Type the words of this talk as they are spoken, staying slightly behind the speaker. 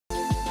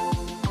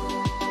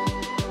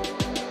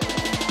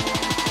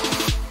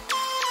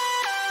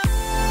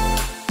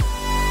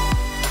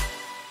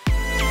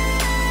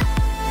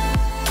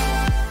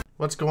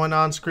What's going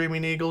on,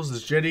 Screaming Eagles?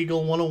 It's Jet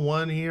Eagle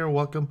 101 here.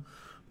 Welcome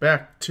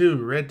back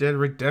to Red Dead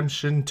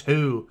Redemption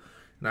 2.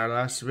 In our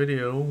last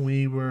video,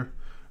 we were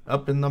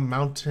up in the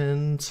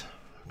mountains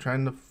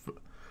trying to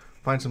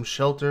find some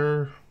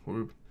shelter.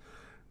 We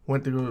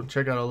went to go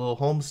check out a little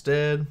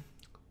homestead.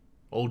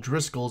 Old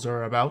Driscolls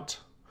are about.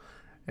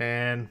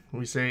 And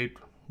we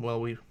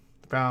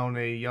found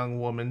a young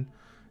woman,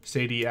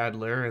 Sadie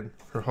Adler, and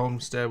her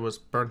homestead was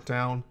burnt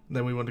down.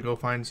 Then we went to go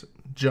find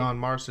John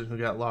Marston, who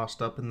got lost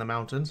up in the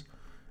mountains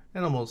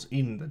and almost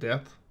eaten to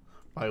death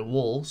by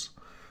wolves.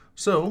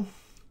 So,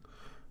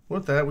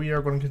 with that, we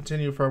are going to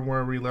continue from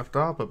where we left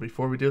off. But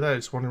before we do that, I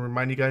just want to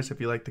remind you guys, if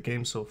you like the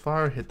game so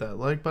far, hit that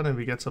like button. If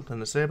you got something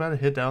to say about it,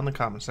 hit down in the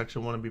comment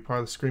section. Want to be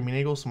part of the Screaming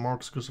Eagles, some more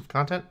exclusive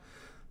content?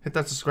 Hit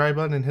that subscribe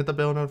button and hit the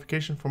bell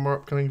notification for more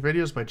upcoming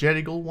videos by Jet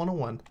Eagle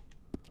 101.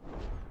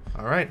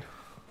 Alright.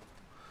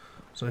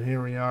 So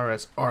here we are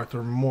as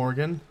Arthur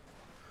Morgan.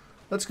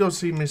 Let's go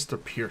see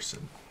Mr.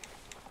 Pearson.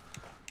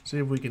 See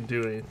if we can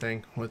do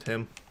anything with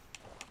him.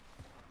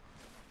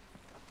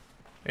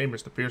 Hey,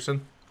 Mr.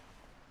 Pearson.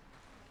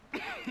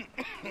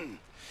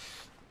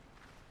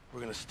 We're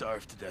gonna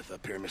starve to death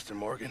up here, Mr.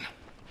 Morgan.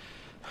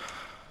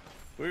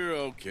 We're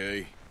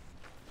okay.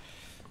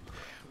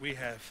 We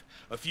have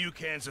a few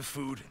cans of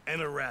food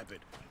and a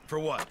rabbit. For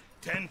what,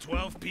 10,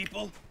 12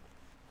 people?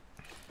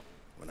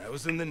 When I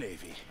was in the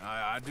Navy.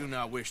 I do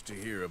not wish to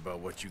hear about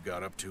what you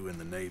got up to in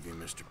the Navy,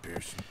 Mr.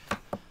 Pearson.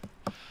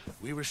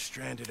 We were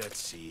stranded at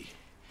sea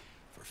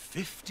for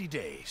 50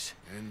 days.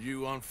 And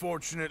you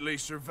unfortunately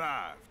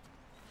survived.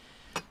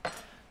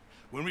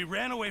 When we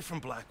ran away from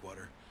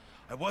Blackwater,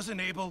 I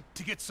wasn't able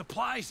to get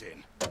supplies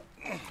in.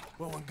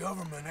 Well, when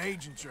government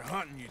agents are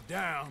hunting you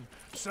down,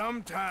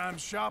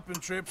 sometimes shopping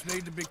trips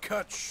need to be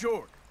cut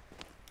short.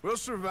 We'll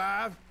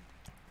survive.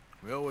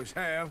 We always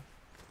have.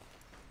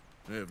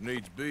 If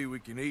needs be, we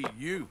can eat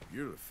you.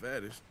 You're the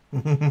fattest.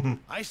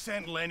 I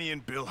sent Lenny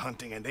and Bill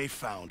hunting, and they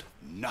found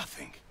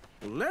nothing.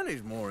 Well,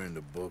 Lenny's more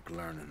into book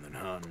learning than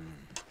hunting.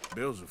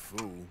 Bill's a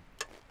fool.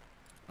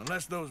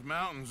 Unless those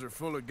mountains are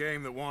full of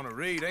game that want to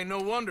read, ain't no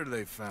wonder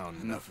they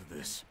found Enough of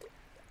this.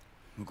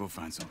 We'll go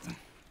find something.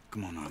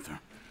 Come on, Arthur.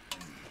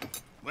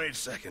 Wait a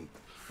second.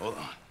 Hold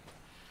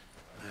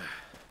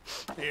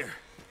on. Here.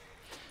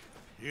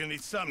 You're gonna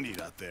need something to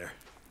eat out there.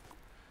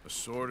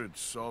 Assorted,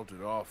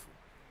 salted offal.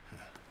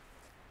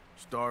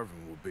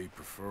 Starving will be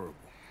preferable.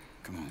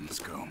 Come on, let's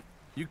go.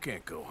 You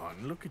can't go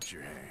hunting. Look at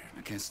your hand.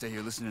 I can't stay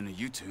here listening to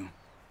you two.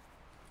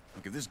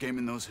 Look, if there's game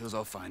in those hills,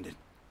 I'll find it.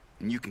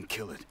 And you can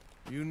kill it.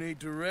 You need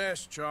to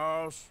rest,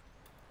 Charles.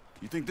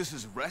 You think this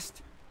is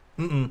rest?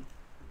 Mm-mm.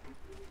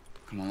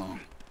 Come along.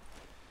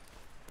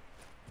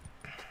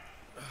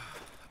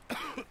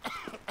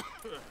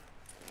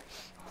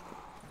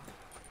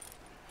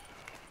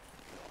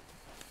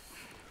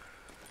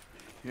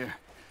 Here,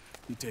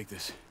 you take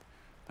this.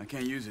 I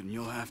can't use it, and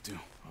you'll have to.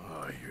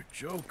 Oh, you're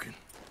joking.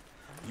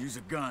 Use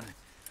a gun,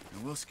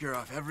 and we'll scare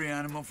off every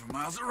animal for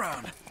miles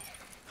around.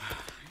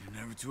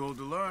 You're never too old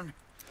to learn,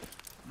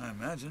 I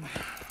imagine.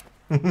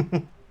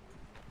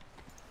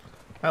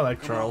 I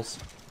like Charles.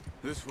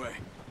 This way.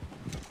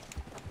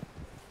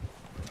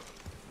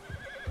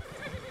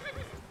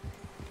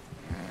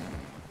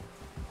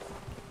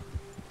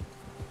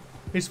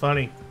 He's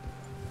funny.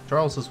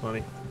 Charles is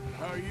funny.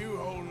 How are you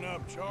holding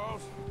up,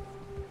 Charles?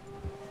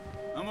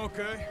 I'm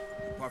okay,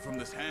 apart from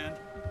this hand.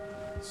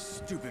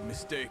 Stupid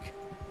mistake.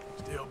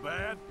 Still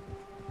bad?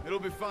 It'll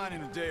be fine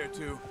in a day or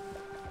two.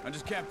 I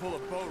just can't pull a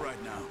bow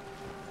right now.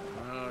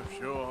 I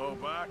sure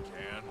hope I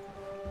can.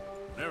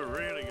 Never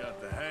really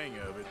got the hang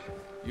of it.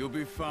 You'll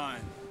be fine.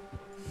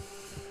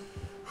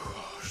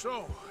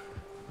 So,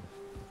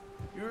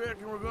 you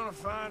reckon we're gonna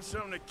find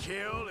something to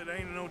kill that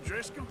ain't no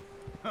Driscoll?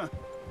 Huh.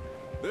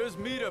 There's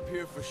meat up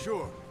here for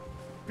sure.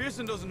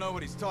 Pearson doesn't know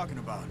what he's talking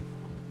about.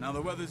 Now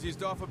the weather's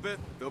eased off a bit,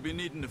 they'll be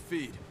needing to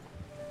feed.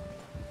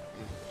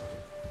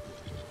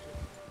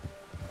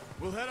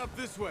 We'll head up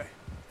this way.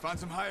 Find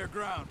some higher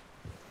ground.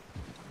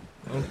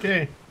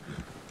 Okay.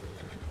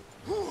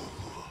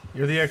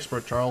 You're the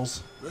expert,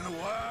 Charles. Been a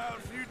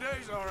wild few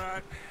days, all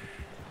right.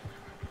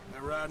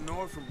 That ride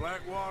north from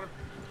Blackwater,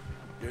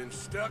 getting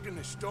stuck in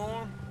the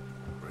storm,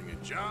 bringing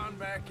John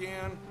back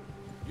in.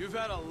 You've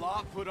had a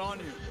lot put on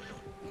you.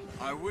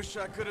 I wish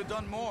I could have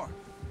done more.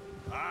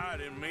 I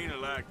didn't mean it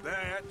like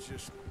that,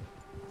 just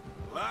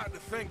a lot to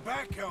think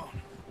back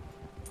on.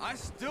 I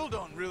still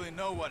don't really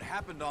know what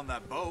happened on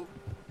that boat.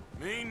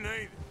 Me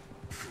neither.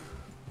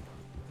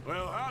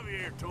 Well,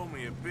 Javier told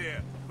me a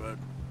bit, but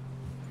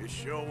it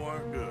sure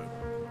weren't good.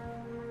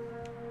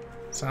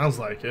 Sounds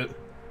like it.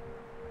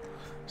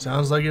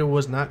 Sounds like it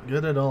was not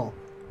good at all.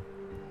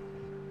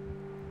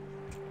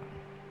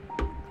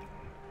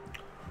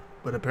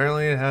 But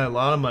apparently it had a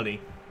lot of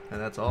money, and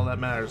that's all that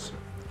matters.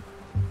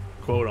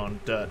 Quote on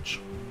Dutch.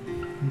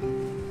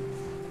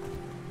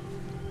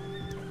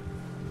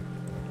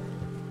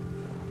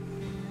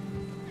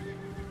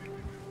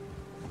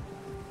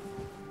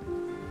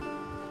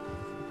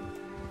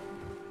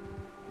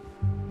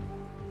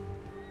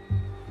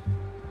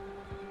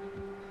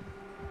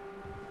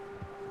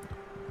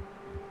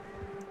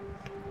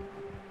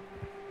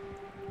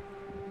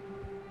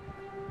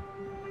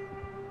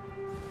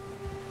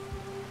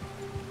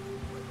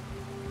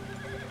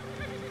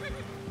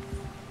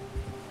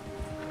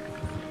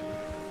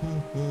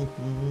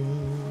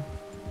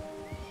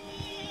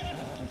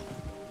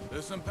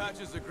 There's some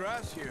patches of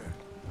grass here.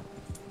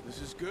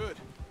 This is good.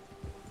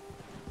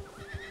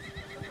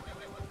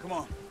 Come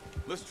on,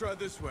 let's try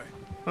this way.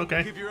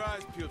 Okay. Keep your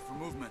eyes peeled for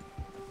movement.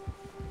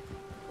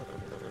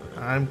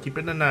 I'm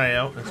keeping an eye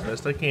out as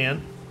best I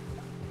can.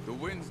 The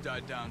wind's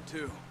died down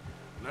too.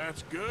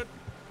 That's good.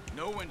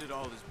 No wind at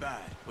all is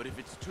bad, but if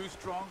it's too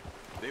strong,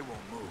 they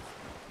won't move.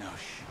 Now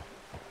shh.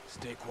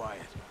 Stay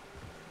quiet.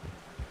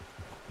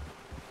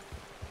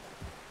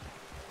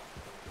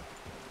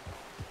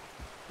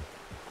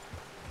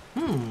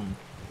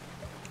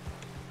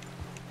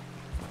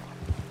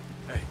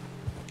 Hey,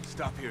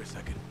 stop here a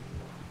second.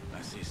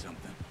 I see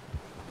something.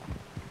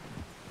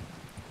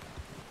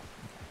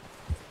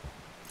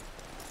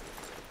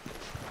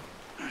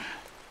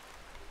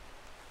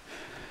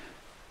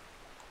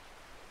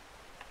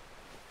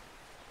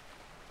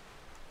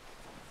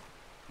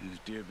 There's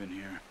deer been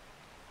here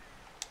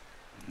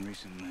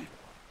recently.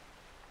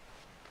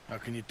 How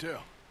can you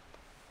tell?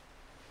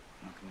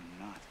 How can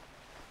you not?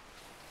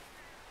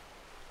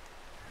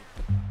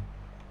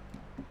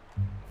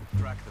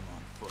 Track them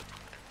on foot.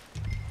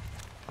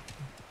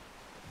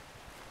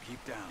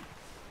 Keep down.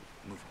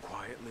 Move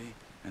quietly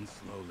and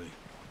slowly.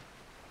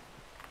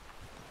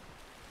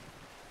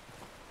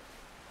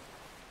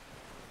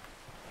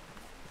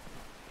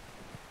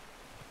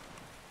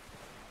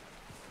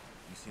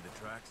 You see the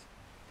tracks?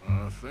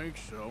 I think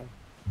so.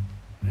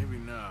 Maybe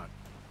not.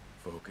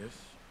 Focus.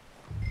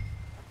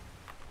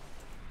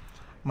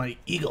 My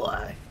eagle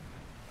eye.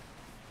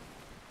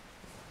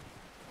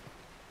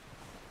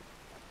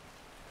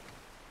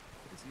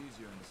 It's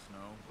easier in the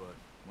snow, but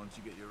once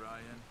you get your eye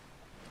in,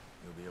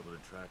 you'll be able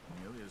to track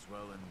nearly as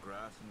well in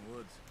grass and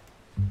woods.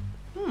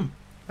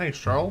 Thanks,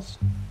 Charles.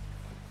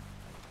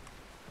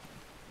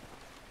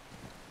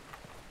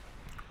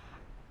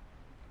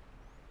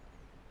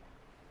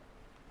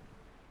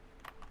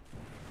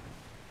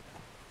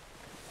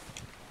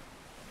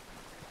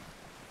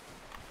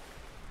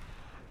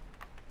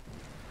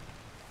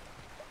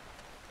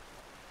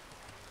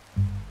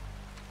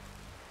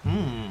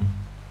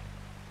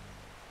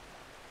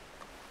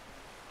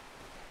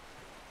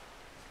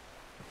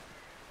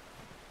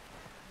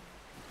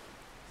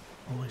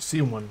 Oh, I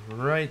see one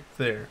right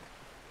there.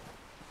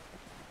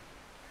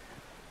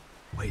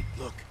 Wait,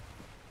 look.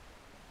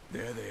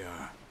 There they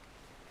are.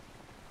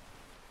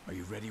 Are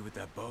you ready with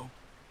that bow?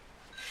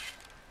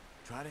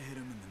 Try to hit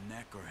him in the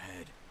neck or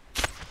head.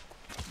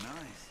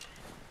 Nice.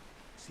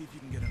 See if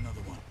you can get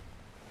another one.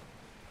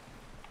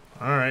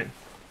 All right.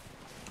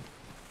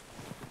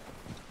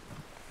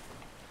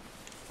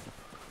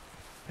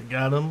 I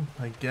got him.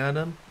 I got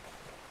him.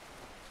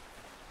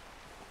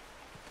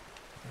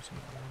 There's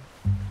another one.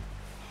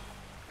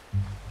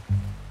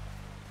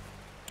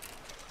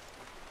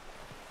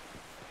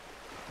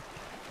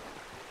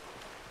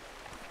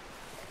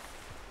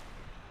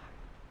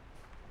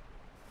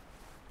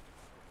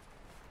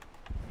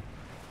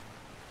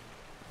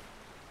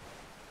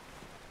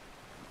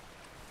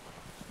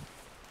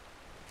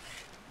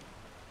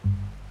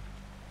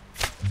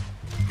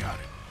 Got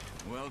it.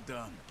 Well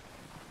done.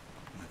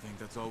 I think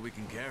that's all we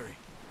can carry.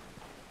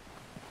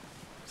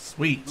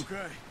 Sweet.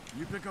 Okay,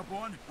 you pick up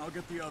one, I'll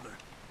get the other.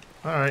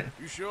 All right.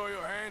 You sure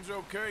your hand's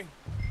okay?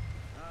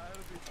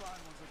 It'll be fine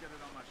once I get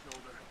it on my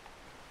shoulder.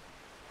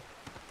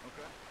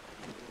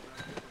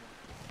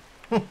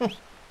 Okay.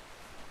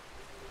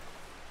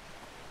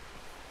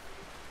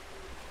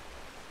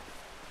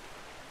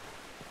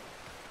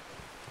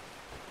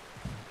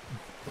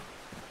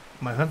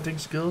 My hunting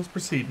skills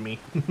precede me.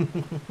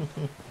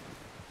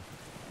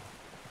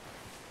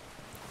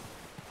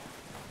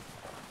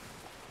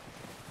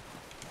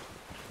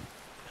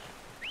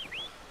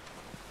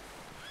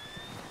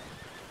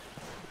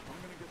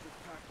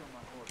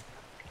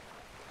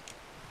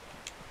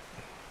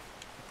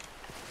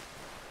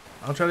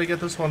 I'll try to get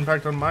this one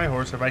packed on my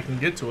horse if I can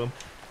get to him.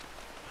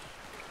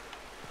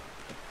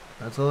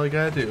 That's all I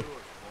gotta do.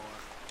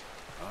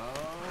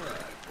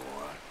 Alright,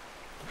 boy.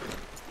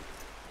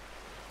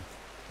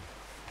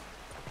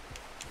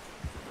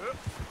 Up.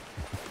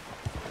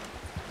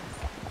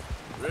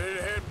 Ready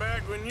to head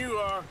back when you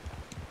are.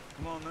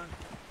 Come on then,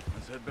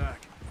 let's head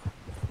back.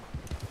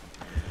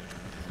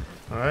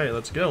 Alright,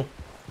 let's go.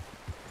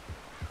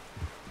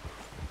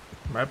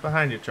 Right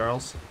behind you,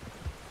 Charles.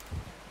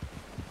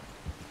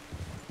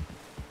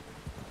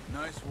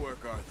 Nice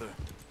work, Arthur.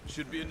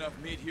 Should be enough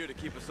meat here to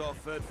keep us all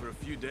fed for a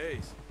few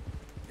days.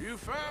 You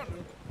found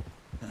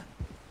him.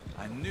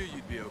 I knew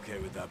you'd be okay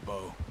with that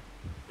bow.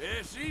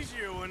 It's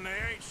easier when they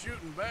ain't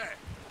shooting back.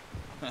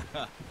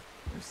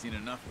 We've seen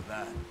enough of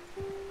that.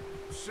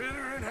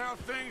 Considering how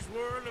things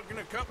were looking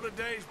a couple of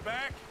days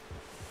back,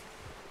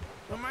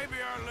 well,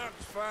 maybe our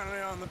luck's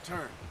finally on the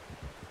turn.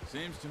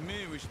 Seems to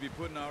me we should be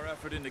putting our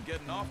effort into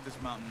getting off this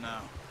mountain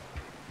now.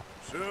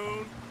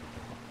 Soon.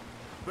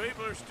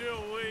 People are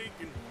still weak,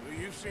 and well,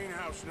 you've seen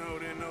how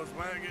snowed in those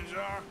wagons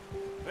are.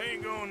 They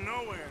ain't going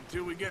nowhere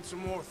until we get some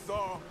more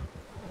thaw.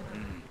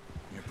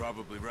 You're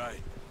probably right.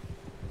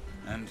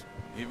 And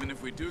even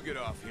if we do get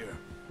off here,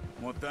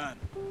 What then?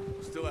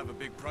 We still have a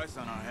big price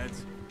on our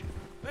heads.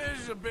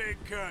 This is a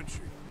big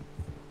country.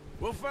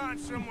 We'll find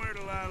somewhere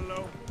to lie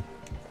low.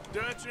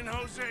 Dutch and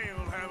Jose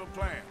will have a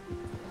plan.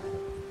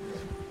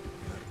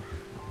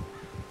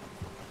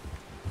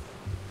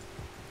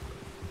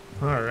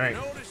 All right.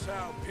 Notice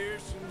how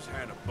Pearson's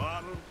had a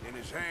bottle in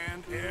his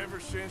hand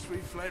ever since we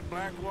fled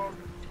Blackwater?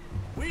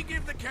 We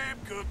give the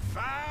camp cook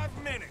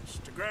 5 minutes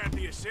to grab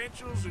the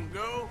essentials and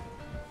go,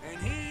 and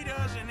he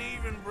doesn't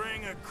even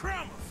bring a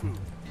crumb of food.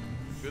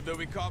 Good that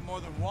we caught more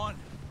than one.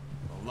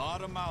 A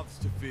lot of mouths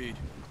to feed.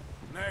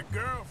 And that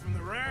girl from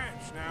the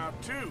ranch now,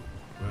 too,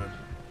 but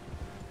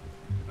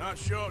not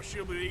sure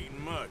she'll be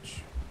eating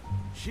much.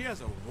 She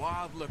has a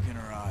wild look in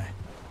her eye.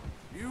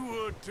 You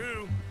would,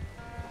 too.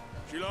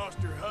 She lost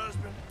her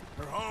husband,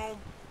 her home,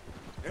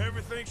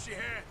 everything she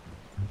had.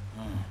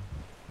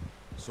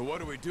 So what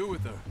do we do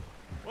with her?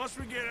 Once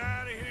we get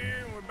out of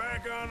here and we're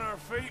back on our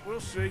feet,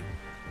 we'll see.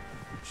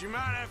 She might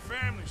have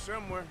family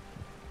somewhere.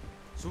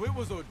 So it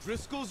was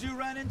O'Driscoll's you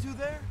ran into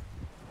there?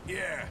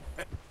 Yeah.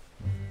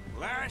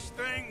 Last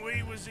thing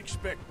we was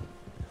expecting.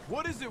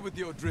 What is it with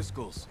the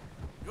O'Driscolls?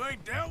 You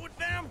ain't dealt with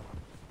them?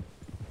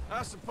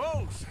 I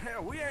suppose.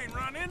 Hell, we ain't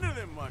run into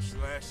them much the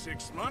last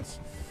 6 months.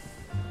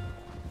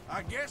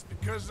 I guess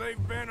because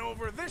they've been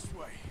over this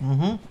way.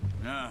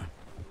 Mm-hmm. Yeah.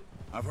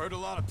 I've heard a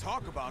lot of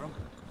talk about them.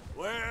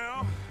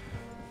 Well,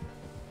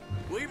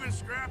 we've been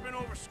scrapping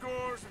over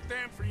scores with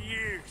them for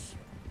years.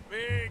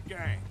 Big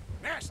gang.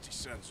 Nasty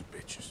sons of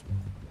bitches.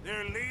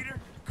 Their leader,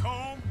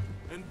 Combe,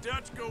 and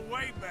Dutch go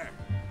way back.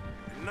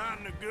 And not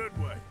in a good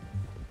way.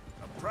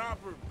 A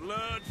proper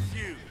blood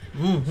feud.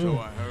 So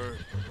I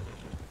heard.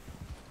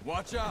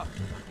 Watch out.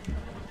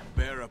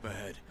 Bear up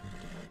ahead.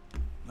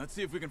 Let's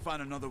see if we can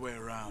find another way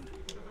around.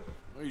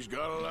 He's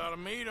got a lot of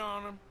meat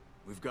on him.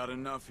 We've got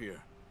enough here.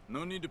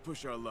 No need to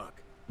push our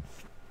luck.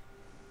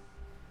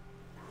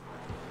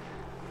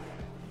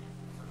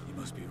 You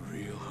must be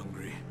real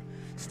hungry.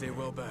 Stay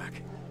well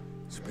back.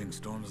 Spring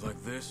storms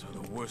like this are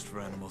the worst for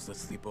animals that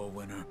sleep all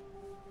winter.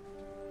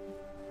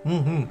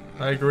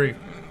 I agree.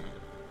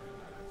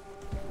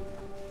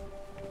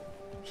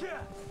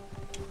 Yeah.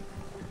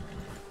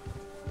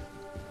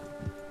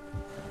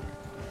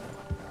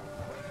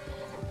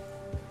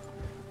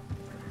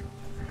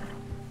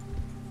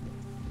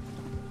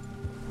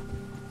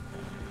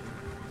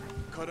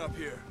 Cut up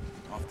here,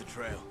 off the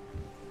trail.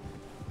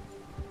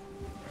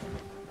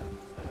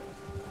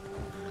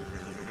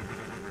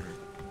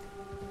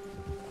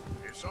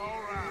 It's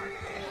all right.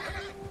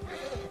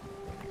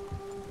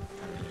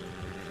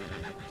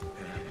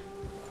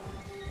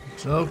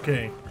 It's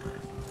okay.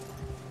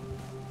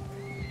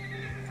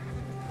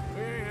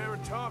 We ain't ever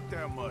talked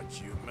that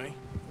much, you and me.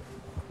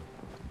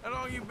 How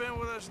long you been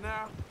with us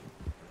now?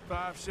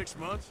 5, 6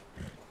 months?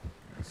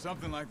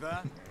 Something like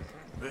that?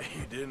 Bet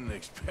you didn't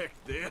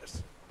expect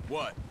this.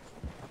 What?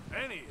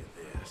 Any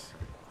of this.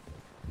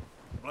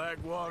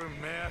 Blackwater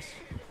mess.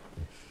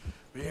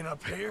 Being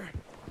up here?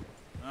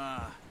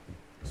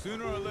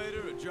 Sooner or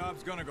later, a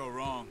job's gonna go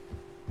wrong.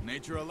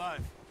 Nature of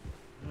life.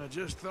 I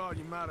just thought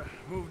you might have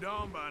moved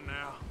on by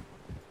now.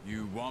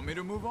 You want me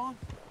to move on?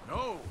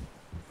 No.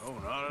 No,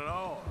 not at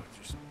all.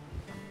 I just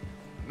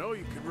know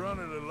you could run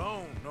it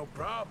alone, no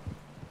problem.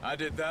 I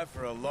did that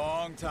for a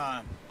long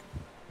time.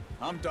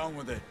 I'm done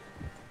with it.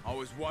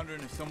 Always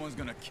wondering if someone's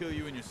gonna kill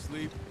you in your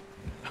sleep.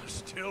 I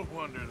still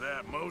wonder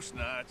that most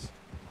nights.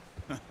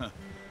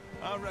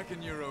 I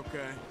reckon you're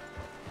okay.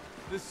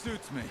 This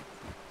suits me.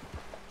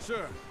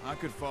 Sure, I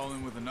could fall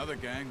in with another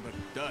gang, but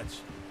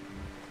Dutch...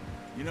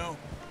 You know,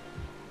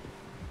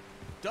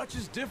 Dutch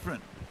is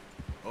different.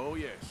 Oh,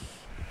 yes.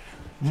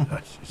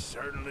 Dutch is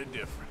certainly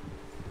different.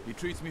 He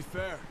treats me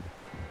fair.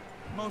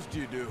 Most of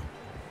you do.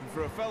 And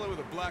for a fella with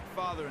a black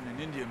father and an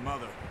Indian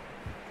mother,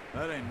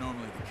 that ain't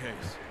normally the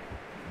case.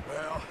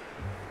 Well,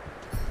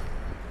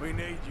 we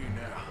need you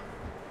now.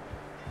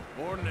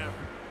 More than ever.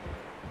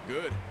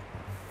 Good.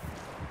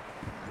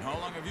 And how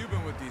long have you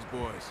been with these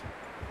boys?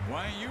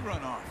 Why ain't you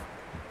run off?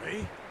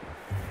 Me?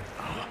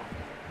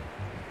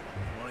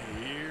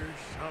 20 years,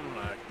 something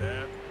like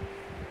that.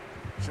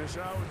 Since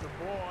I was a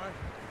boy.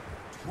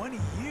 20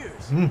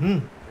 years? Mm-hmm.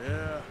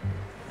 Yeah.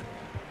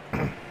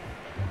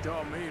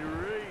 Taught me to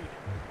read.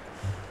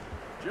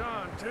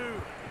 John,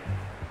 too.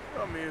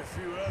 Taught me a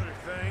few other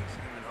things,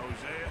 him and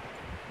Hosea.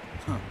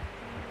 Huh.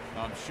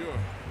 I'm sure.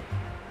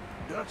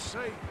 Dutch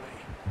saved me.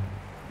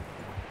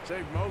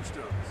 Saved most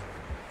of us.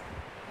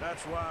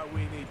 That's why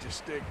we need to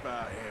stick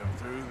by him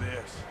through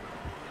this.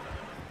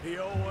 He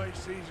always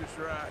sees us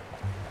right.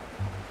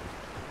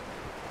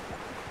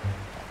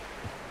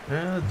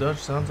 Yeah, Dutch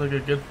sounds like a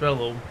good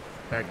fellow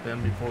back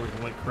then before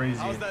we went crazy.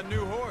 How's that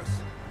new horse?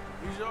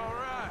 He's all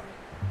right.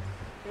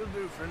 He'll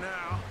do for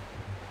now.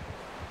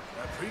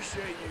 I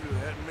appreciate you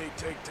letting me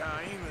take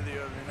Taima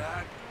the other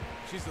night.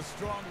 She's a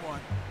strong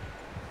one.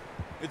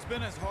 It's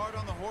been as hard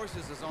on the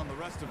horses as on the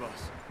rest of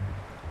us.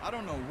 I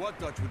don't know what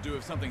Dutch would do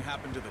if something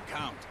happened to the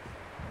Count.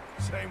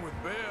 Same with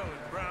Bill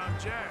and Brown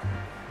Jack.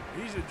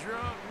 He's a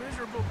drunk,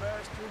 miserable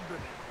bastard, but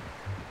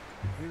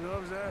he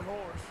loves that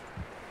horse.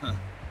 Huh.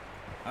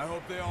 I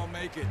hope they all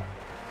make it.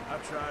 I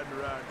tried to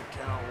ride the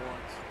cow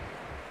once.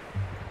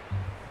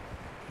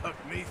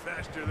 Hucked me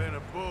faster than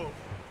a bull.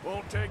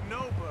 Won't take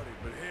nobody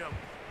but him.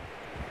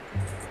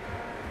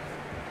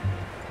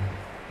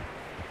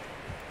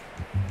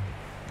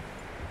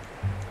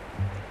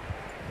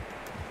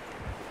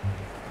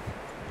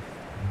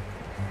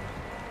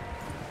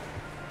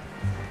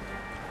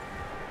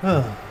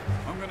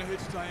 I'm gonna hitch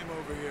tie him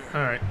over here.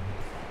 All right.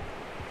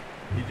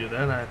 You do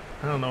that.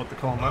 I don't know what to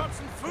call him up. Want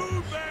some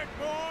food back,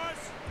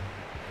 boys?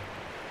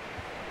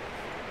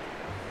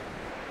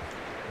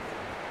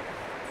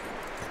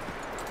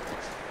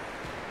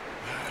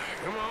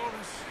 Come on,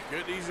 let's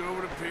get these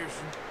over to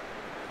Pearson.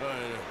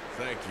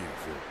 Thank you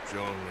for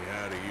showing me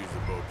how to use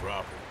the boat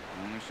properly.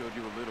 I only showed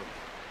you a little.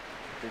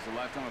 It takes a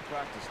lifetime of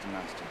practice to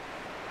master.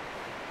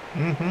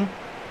 Mm-hmm.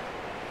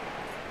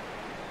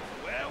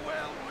 Well.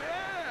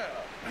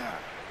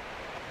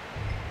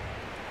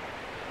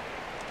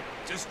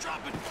 Just drop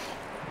it.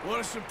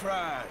 What a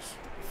surprise.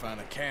 Find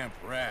a camp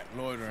rat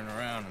loitering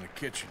around in the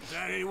kitchen. Is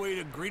that any way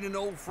to greet an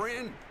old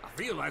friend? I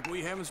feel like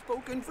we haven't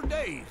spoken for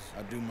days.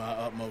 I do my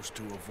utmost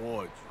to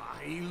avoid.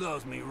 He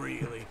loves me,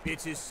 really.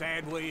 It's his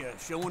sad way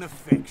of showing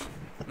affection.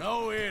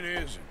 No, it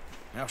isn't.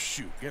 Now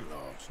shoot, get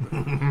lost.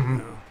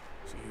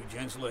 See you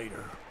gents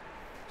later.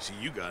 See,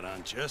 you got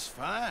on just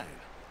fine.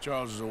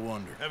 Charles is a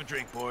wonder. Have a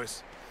drink,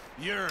 boys.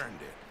 You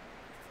earned it.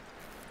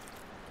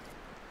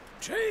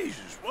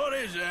 Jesus, what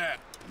is that?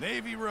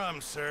 Navy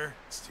rum, sir.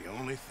 It's the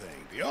only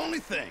thing. The only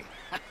thing.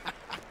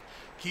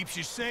 Keeps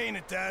you sane,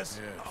 it does.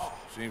 Yes,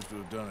 seems to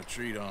have done a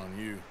treat on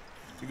you.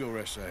 You go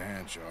rest that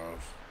hand,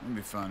 Charles. We'll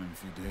be fine in a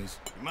few days.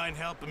 You mind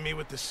helping me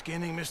with the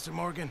skinning, Mr.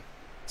 Morgan?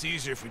 It's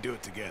easier if we do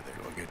it together.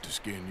 Do I get to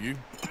skin you?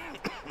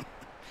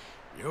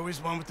 You're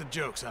always one with the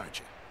jokes, aren't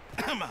you?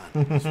 Come on.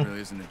 This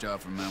really isn't a job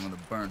for a man with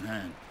a burnt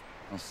hand.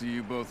 I'll see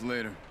you both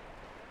later.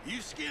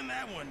 You skinned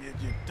that one, did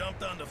you?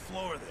 Dumped on the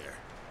floor there.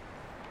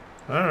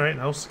 All right,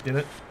 I'll skin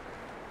it.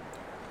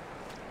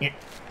 Yeah.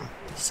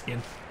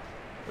 Skin.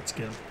 Let's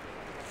skin.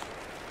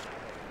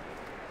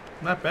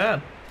 Not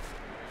bad.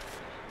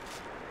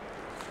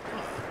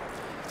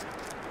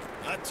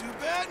 Not too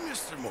bad,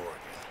 Mr. Morgan.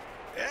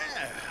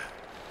 Yeah.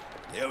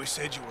 They always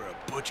said you were a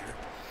butcher.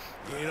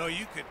 You know,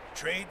 you could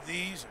trade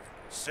these or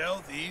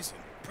sell these in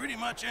pretty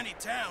much any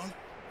town.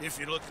 If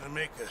you're looking to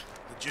make a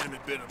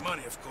legitimate bit of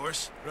money, of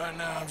course. Right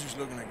now, I'm just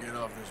looking to get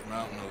off this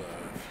mountain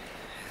alive.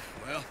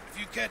 Well, if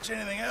you catch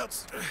anything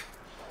else,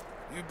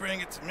 you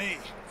bring it to me.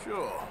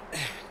 Sure.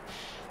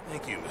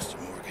 Thank you, Mr.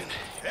 Morgan.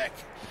 Heck,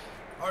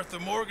 Arthur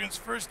Morgan's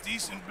first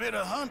decent bit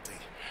of hunting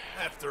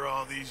after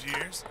all these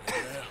years.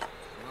 Yeah.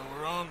 Well,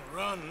 we're on the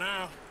run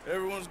now.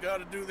 Everyone's got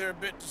to do their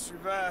bit to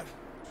survive.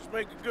 Just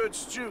make a good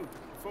stew.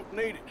 Folk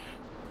need it.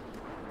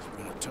 It's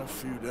been a tough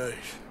few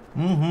days.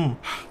 Mm-hmm.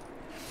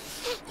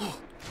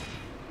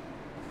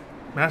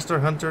 Master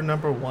Hunter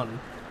number 1.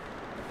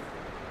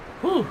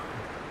 Whew.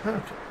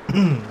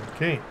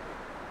 Okay.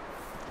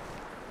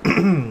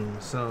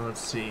 So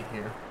let's see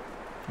here.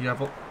 You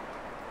have a...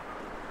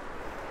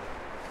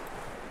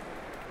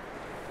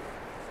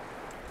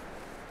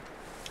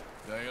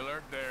 Stay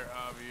alert there,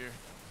 Javier.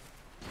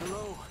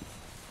 Hello.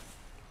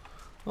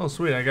 Oh,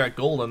 sweet. I got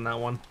gold on that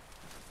one.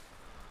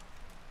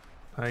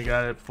 I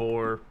got it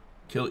for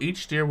kill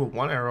each deer with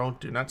 1 arrow,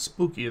 do not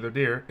spook either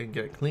deer, and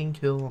get a clean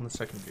kill on the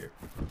second deer.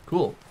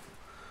 Cool.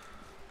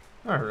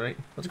 Alright,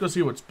 let's go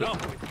see what's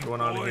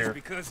going on in here.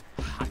 Because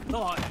I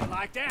thought you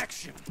liked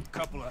action. A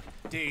couple of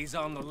days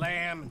on the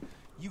lam,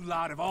 you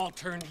lot have all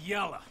turned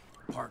yellow.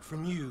 Apart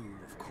from you,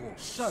 of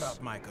course. Shut up,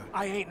 Micah.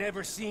 I ain't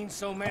never seen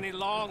so many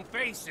long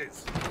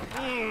faces.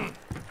 I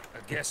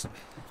guess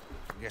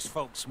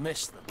folks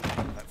miss them.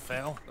 That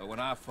fell. But when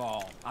I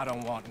fall, I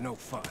don't want no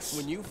fuss.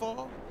 When you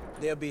fall,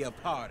 there'll be a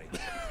party.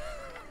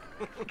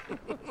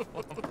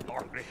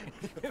 Party.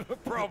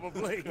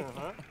 Probably.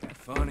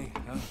 Funny,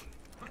 huh?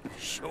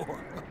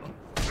 Sure.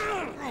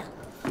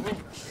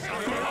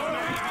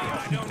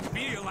 I don't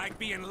feel like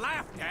being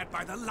laughed at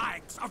by the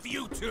likes of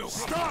you two.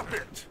 Stop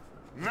it!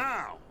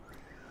 Now!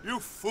 You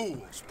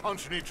fools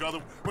punching each other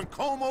when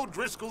Como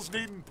Driscoll's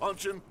needing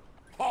punching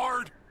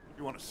hard.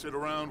 You want to sit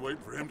around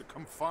waiting for him to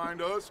come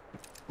find us?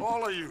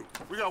 All of you,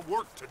 we got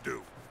work to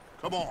do.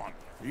 Come on.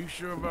 Are you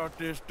sure about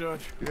this,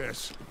 Dutch?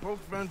 Yes.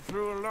 Folks been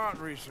through a lot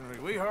recently.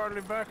 We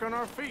hardly back on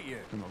our feet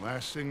yet. And the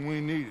last thing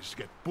we need is to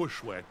get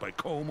bushwhacked by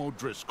Como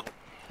Driscoll.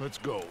 Let's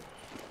go.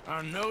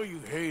 I know you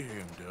hate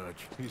him, Dutch.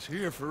 He's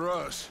here for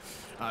us.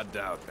 I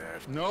doubt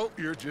that. No,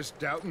 you're just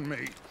doubting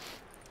me.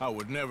 I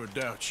would never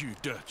doubt you,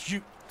 Dutch.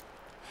 You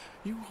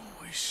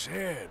always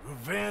said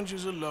revenge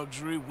is a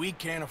luxury we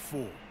can't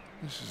afford.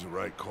 This is the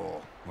right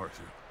call,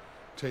 Arthur.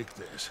 Take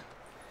this.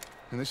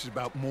 And this is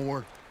about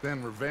more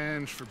than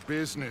revenge for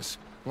business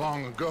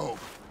long ago.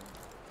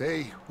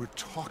 They were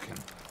talking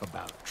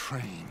about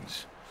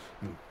trains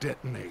and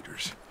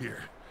detonators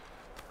here.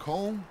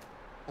 Colm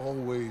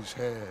always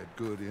had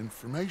good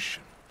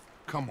information.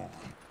 Come on.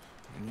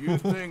 And you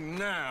think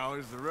now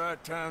is the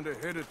right time to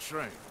hit a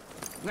train?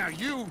 Now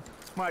you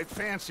might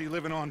fancy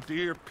living on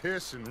deer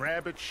piss and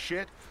rabbit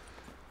shit,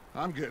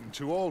 I'm getting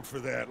too old for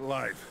that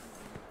life.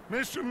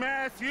 Mr.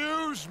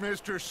 Matthews,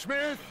 Mr.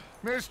 Smith,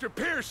 Mr.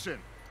 Pearson,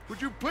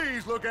 would you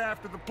please look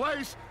after the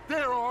place?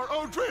 There are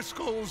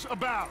O'Driscolls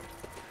about.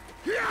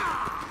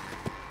 Yeah!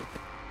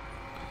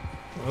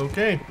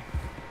 Okay.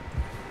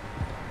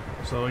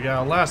 So we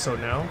got a lasso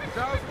now.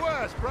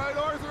 Southwest, right,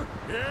 Arthur?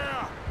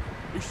 Yeah.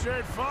 He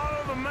said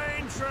follow the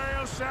main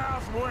trail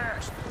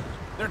southwest.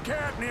 They're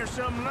camped near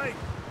some lake.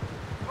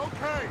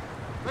 Okay,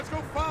 let's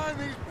go find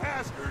these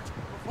bastards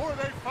before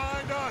they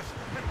find us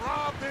and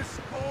rob this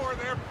store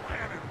they're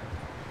planning.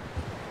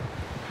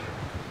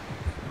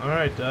 All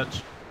right,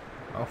 Dutch.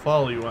 I'll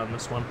follow you on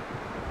this one.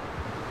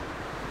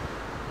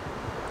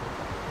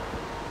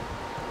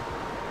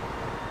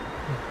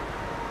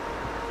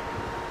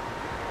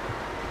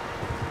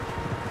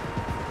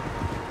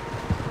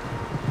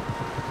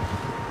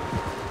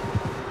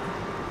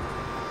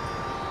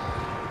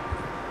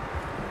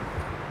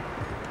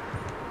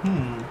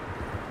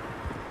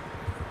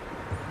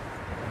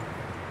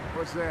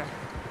 What's that?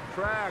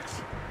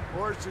 Tracks.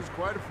 Horses,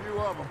 quite a few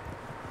of them.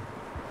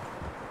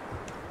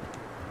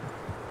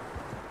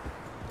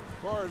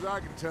 As far as I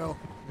can tell,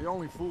 the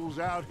only fools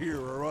out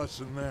here are us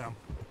and them.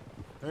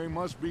 They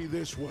must be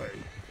this way.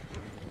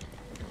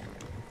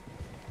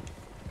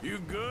 You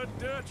good,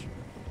 Dutch?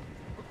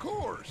 Of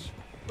course.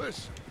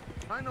 Listen,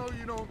 I know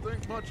you don't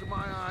think much of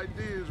my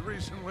ideas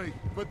recently,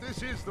 but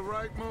this is the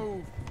right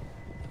move.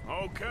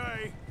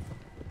 Okay.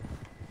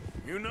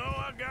 You know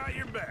I got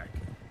your back.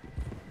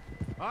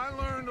 I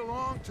learned a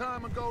long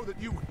time ago that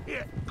you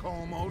hit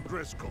Colm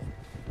O'Driscoll.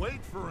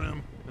 Wait for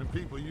him, and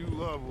people you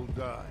love will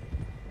die.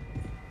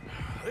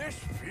 This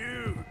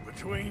feud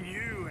between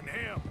you and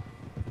him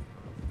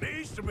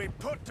needs to be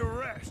put to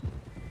rest,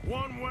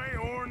 one way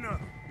or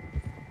another.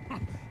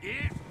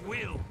 It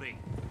will be.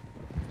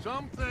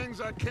 Some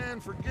things I can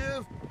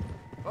forgive,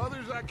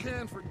 others I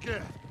can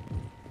forget.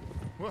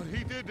 What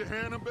he did to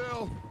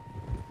Annabelle,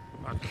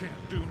 I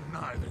can't do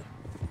neither.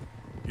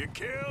 You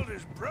killed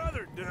his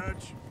brother,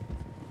 Dutch.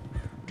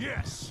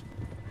 Yes,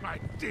 I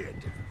did.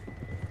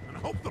 And I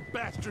hope the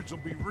bastards will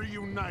be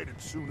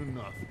reunited soon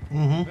enough.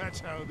 That's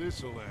how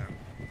this'll end.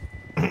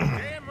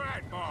 Damn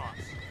right, boss.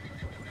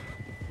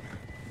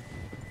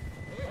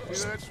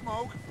 See that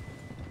smoke?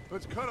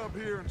 Let's cut up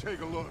here and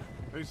take a look.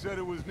 They said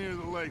it was near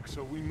the lake,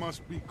 so we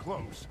must be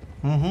close.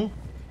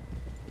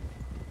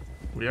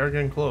 We are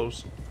getting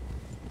close.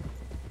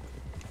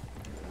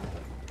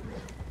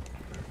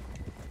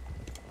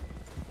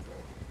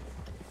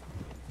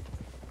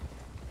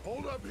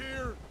 Hold up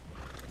here.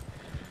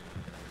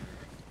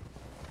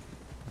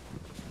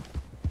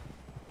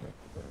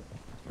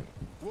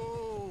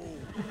 Whoa!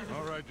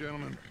 All right,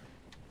 gentlemen.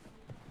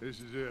 This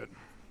is it.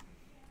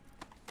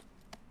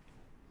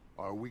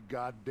 Are we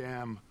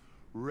goddamn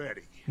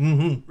ready?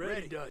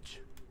 Ready, Dutch.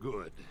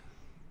 Good.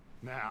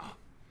 Now,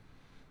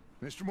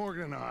 Mr.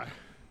 Morgan and I,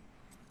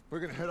 we're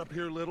gonna head up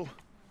here a little,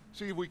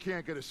 see if we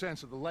can't get a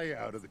sense of the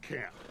layout of the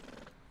camp.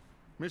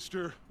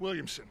 Mr.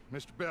 Williamson,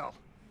 Mr. Bell,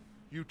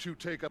 you two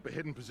take up a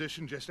hidden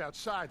position just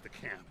outside the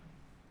camp.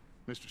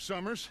 Mr.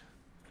 Summers,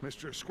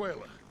 Mr.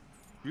 Escuela,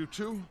 you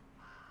two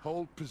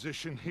hold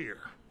position here.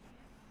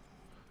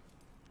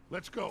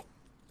 Let's go.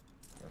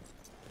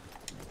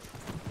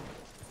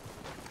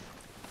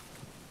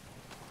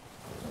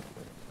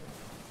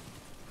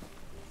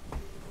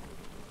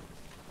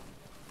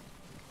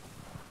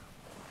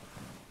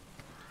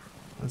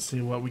 Let's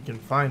see what we can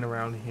find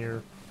around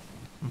here.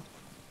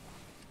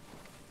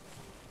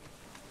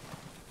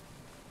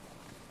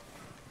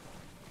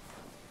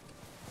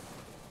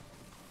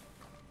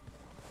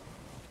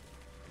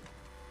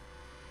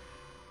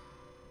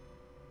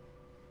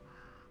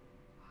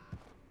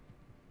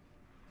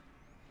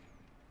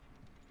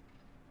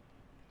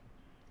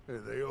 There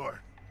they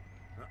are.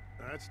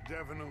 That's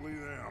definitely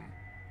them.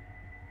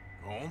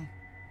 Home?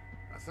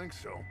 I think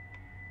so.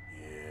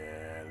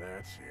 Yeah,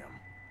 that's him.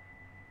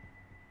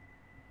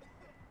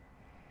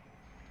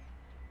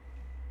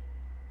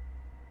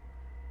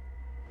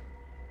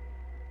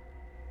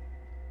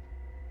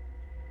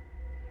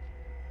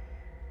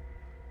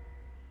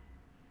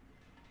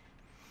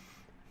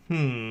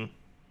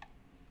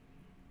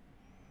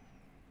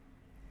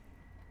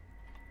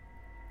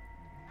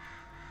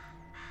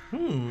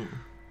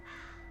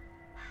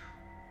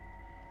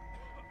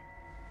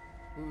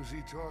 Who's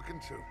he talking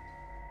to?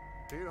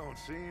 He don't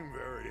seem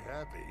very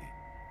happy.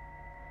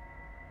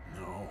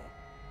 No.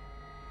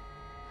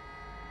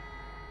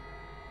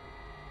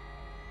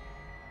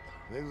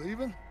 They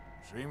leaving?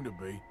 Seem to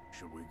be.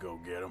 Should we go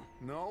get him?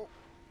 No.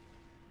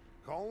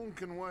 Colm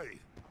can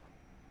wait.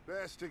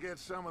 Best to get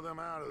some of them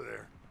out of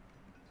there.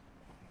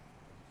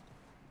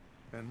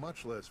 And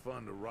much less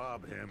fun to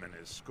rob him and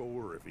his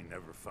score if he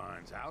never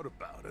finds out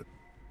about it.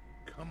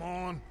 Come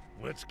on,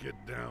 let's get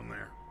down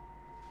there.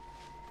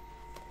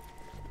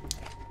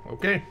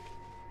 Okay.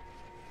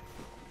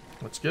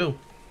 Let's go.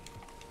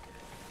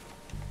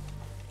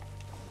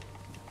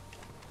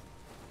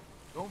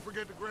 Don't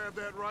forget to grab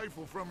that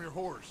rifle from your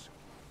horse.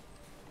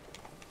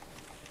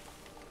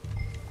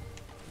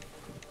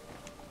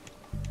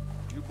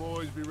 You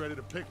boys be ready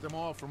to pick them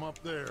off from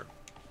up there.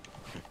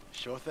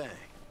 Sure thing.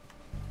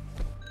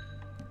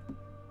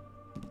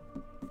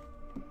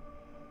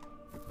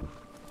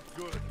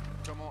 Good.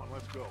 Come on,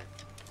 let's go.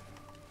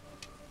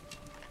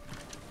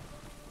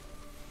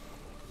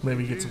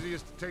 Maybe It's get some.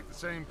 easiest to take the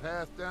same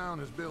path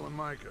down as Bill and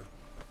Micah.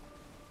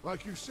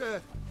 Like you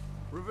said,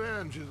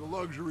 revenge is a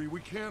luxury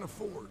we can't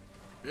afford.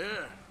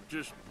 Yeah,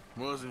 just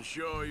wasn't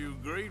sure you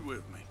agreed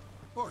with me.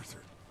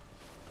 Arthur,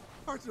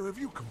 have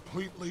you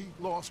completely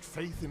lost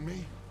faith in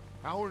me?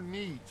 Our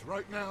needs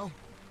right now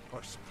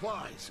are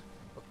supplies,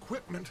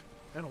 equipment,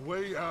 and a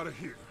way out of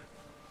here.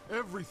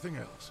 Everything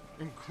else,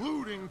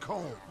 including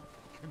Colm,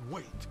 can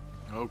wait.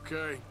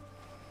 Okay.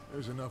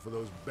 There's enough of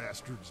those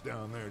bastards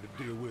down there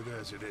to deal with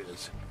as it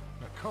is.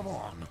 Now come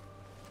on.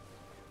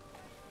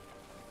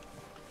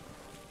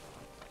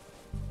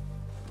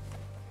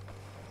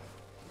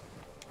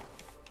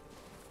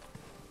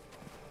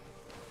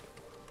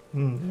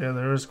 Yeah,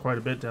 there is quite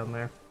a bit down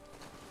there.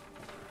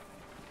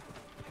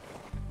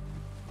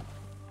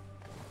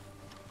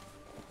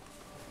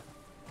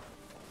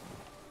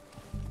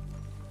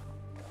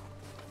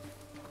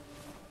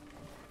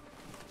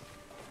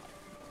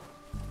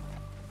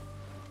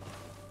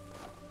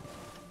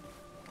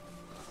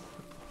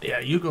 Yeah,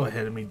 you go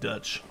ahead of me,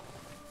 Dutch.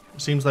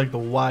 Seems like the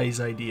wise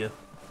idea.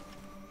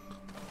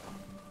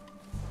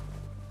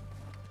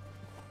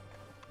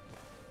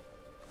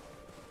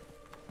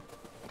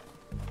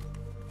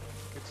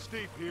 It's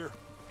steep here.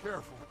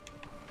 Careful.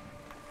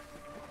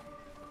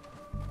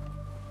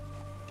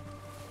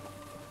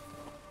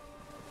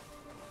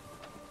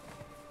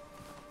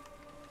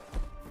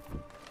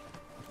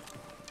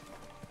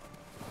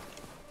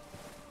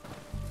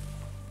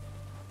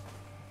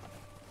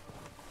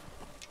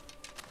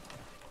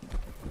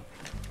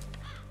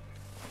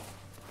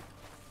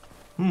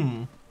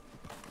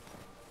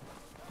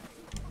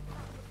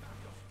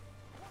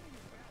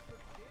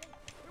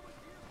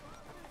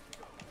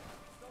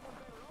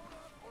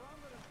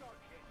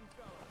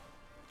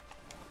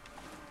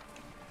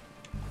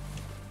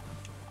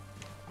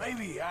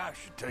 Maybe I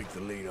should take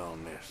the lead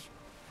on this.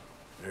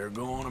 They're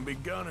going to be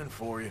gunning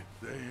for you.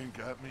 They ain't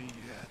got me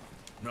yet.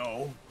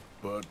 No,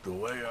 but the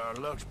way our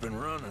luck's been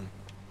running.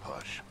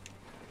 Hush.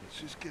 Let's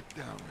just get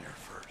down there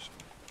first.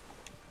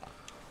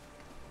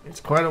 It's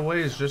quite a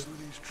ways, just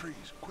Through these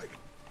trees, quick.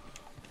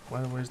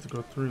 quite a ways to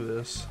go through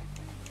this.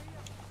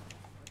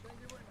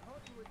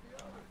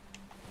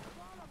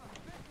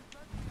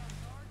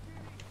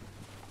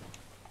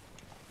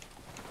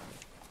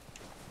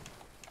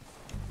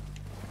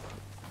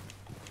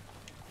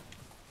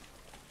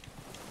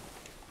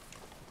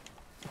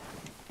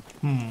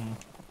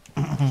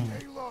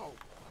 Stay low.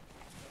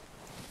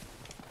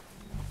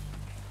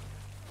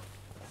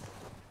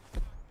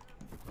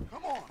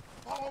 Come on,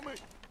 follow me.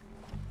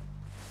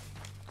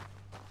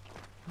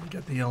 You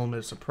got the element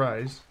of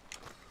surprise.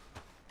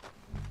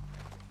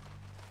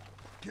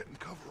 Get in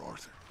cover,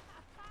 Arthur.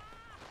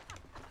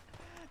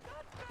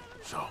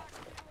 So,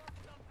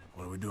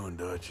 what are we doing,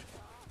 Dutch?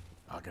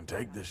 I can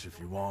take this if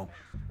you want.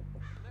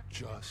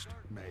 Just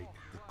make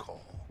the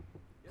call.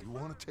 You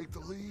want to take the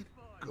lead?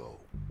 Go.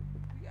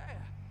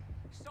 Yeah,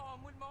 saw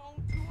him with my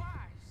own 2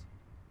 eyes.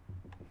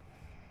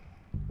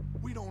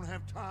 We don't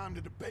have time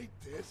to debate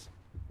this.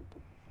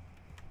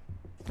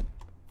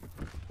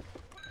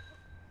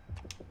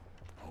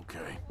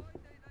 Okay.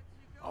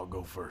 I'll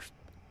go first.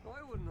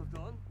 I wouldn't have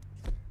done.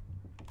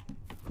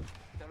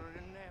 Fella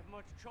didn't have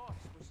much choice.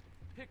 Was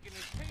picking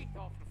his teeth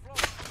off the floor.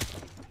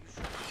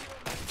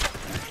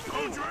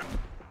 Children!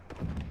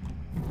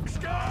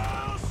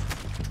 Skulls!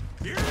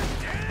 You're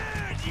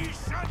dead, you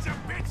sons of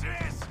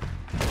bitches!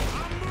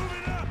 I'm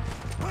moving up!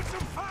 Put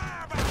some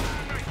fire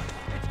behind me!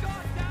 It's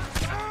gone down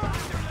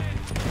Sunderland.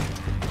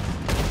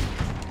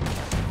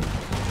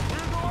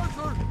 Here's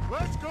Arthur.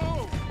 Let's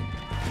go.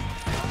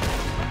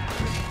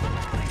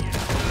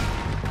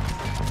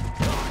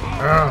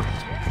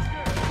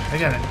 I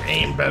gotta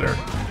aim better.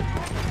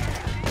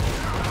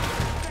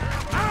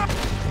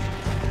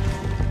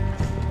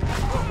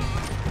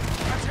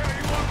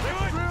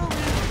 Drill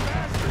these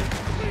bastards.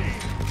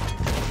 Please.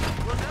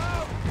 Look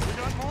out. We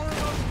got more of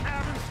those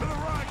cabins to the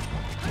right.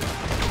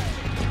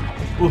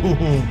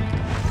 Boom.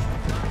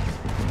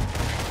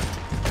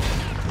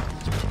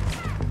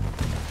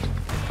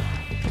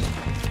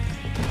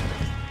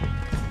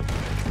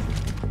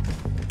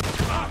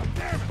 Ah,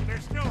 damn it.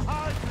 They're still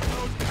hiding in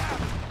those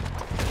cabins.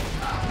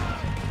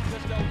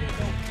 Just don't get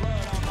no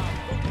blood on my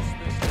boots,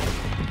 mister.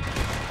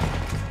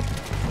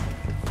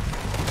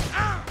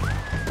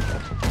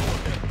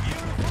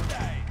 Beautiful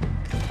day.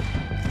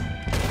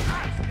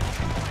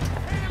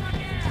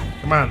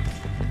 Come on.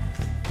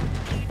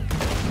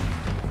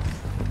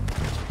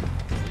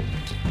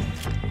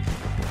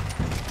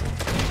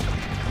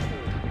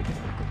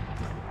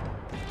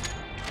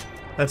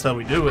 That's how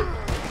we do it.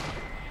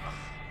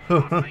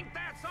 I think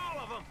that's all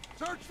of them!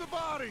 Search the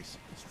bodies.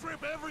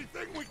 Strip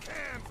everything we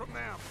can from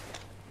them.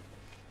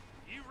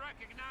 You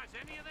recognize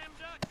any of them,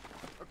 Dutch?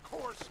 Of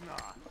course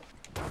not.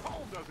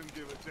 Paul doesn't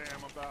give a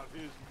damn about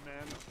his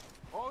men.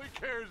 All he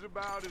cares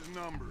about is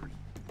numbers.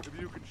 If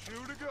you can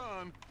shoot a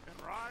gun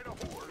and ride a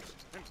horse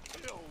and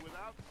kill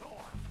without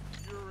thought,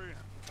 you're in.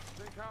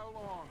 Think how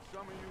long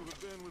some of you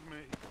have been with me.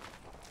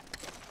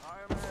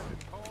 I imagine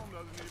Colm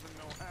doesn't even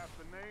know half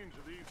the names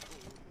of these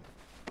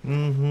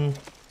fools.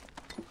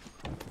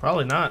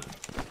 Probably not.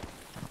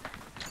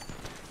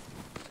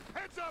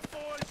 Heads up,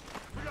 boys!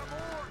 We got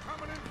more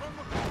coming in from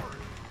the forest.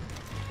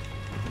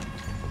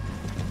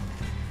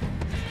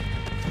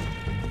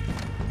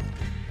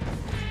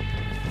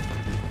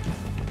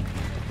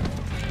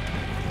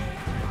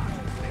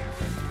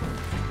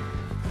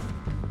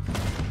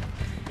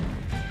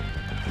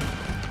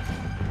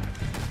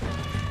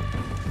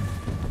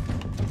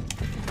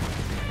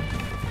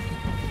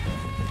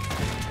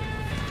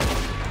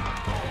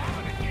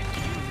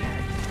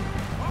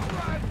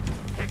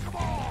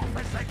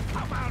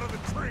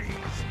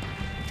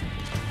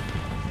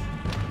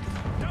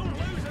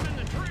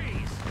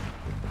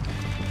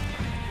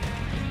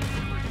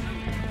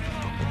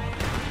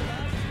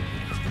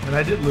 And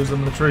I did lose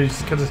them in the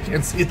trees because I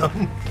can't see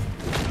them.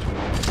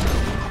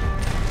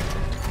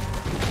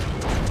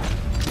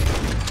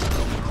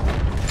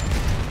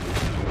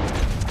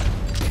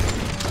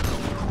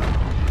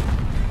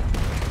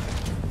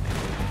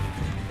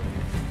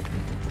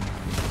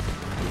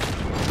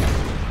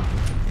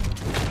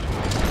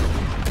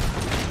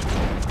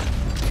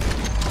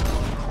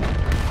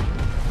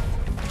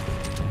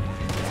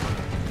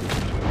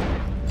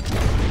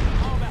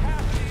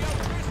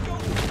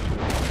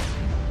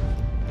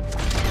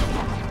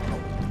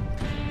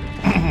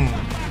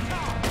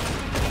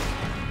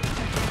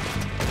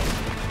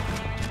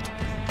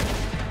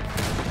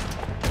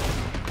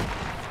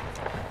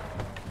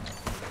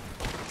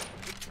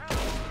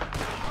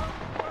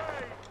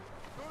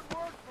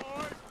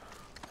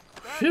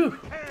 Phew.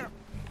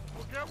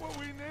 We'll get what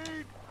we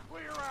need.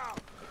 Clear out.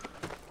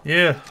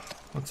 Yeah,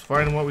 let's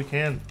find what we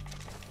can.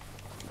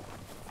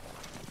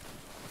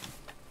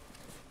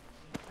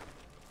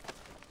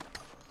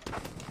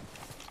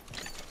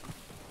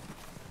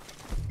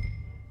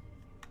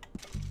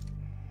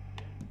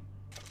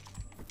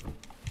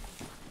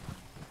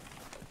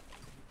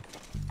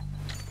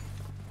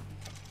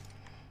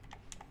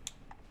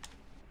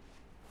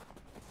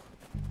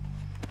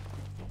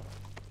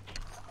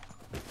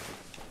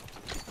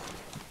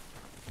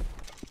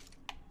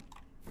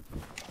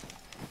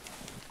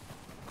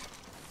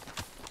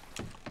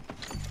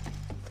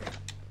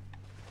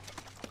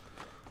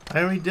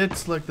 I already did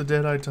select the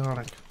Dead Eye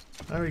Tonic.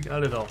 I already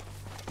got it all.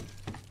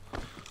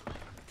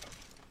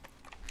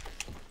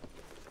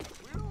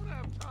 We don't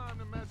have time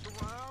to mess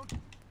around.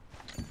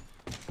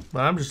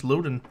 But I'm just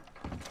looting.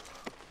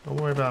 Don't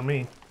worry about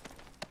me.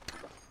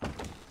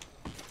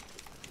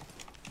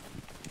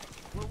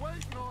 We're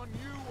waiting on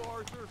you,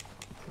 Arthur.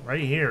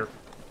 Right here.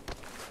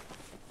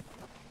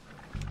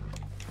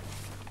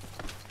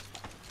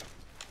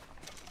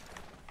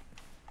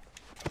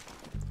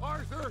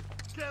 Arthur,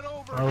 get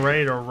over here.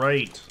 Alright,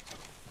 alright.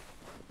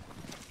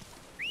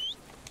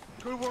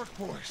 Good work,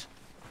 boys.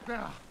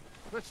 Now,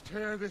 let's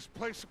tear this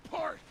place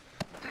apart.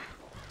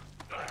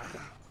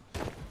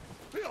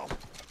 Bill,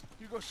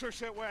 you go search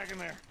that wagon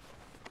there.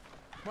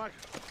 Mike,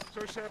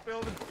 search that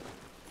building.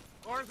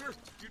 Arthur,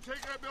 you take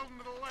that building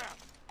to the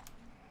left.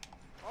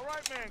 All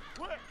right, man,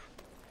 quick.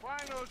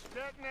 Find those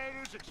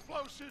detonators,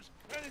 explosives,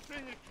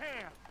 anything you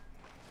can.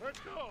 Let's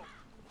go.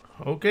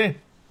 Okay,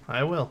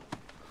 I will.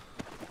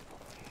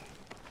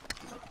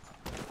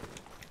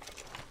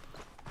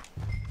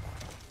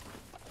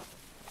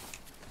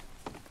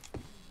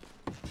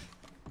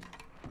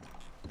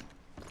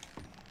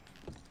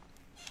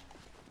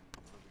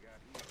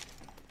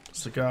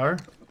 Cigar,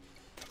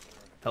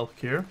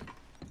 healthcare,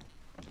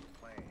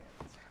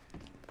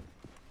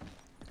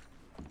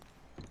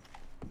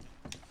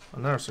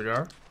 another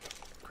cigar,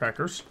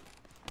 crackers,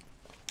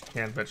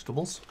 canned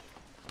vegetables,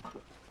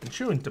 and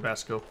chewing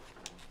Tabasco.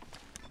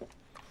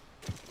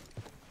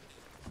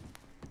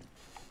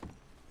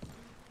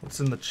 What's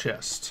in the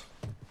chest?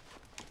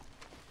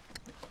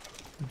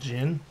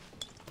 Gin,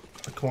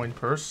 a coin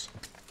purse.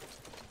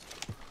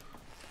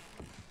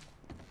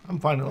 I'm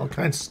finding all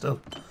kinds of stuff.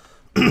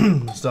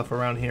 Stuff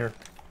around here.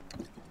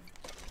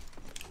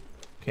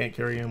 Can't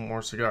carry any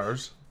more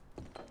cigars.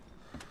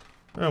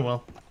 Oh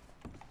well.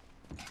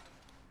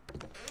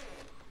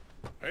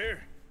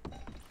 Here.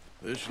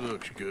 This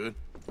looks good.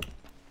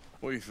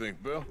 What do you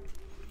think, Bill?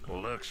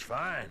 Well, looks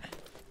fine.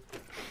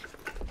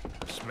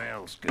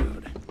 Smells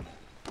good.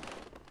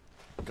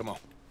 Come on.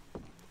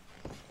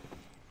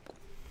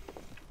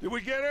 Did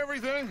we get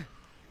everything?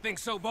 Think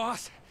so,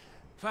 boss?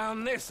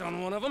 Found this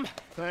on one of them.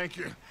 Thank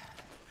you.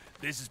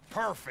 This is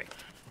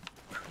perfect.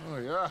 Oh,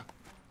 yeah?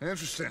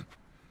 Interesting.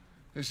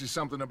 This is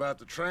something about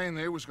the train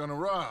they was gonna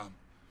rob.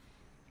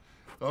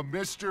 A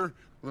Mr.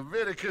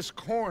 Leviticus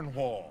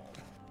Cornwall.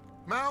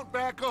 Mount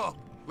back up.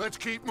 Let's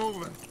keep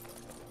moving.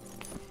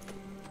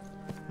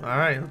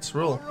 Alright, let's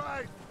roll. All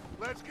right,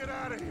 let's get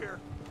out of here.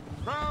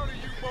 Proud of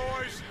you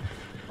boys.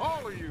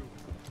 All of you.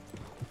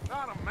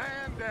 Not a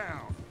man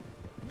down.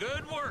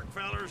 Good work,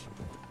 fellers.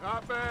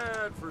 Not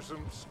bad for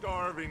some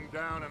starving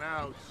down and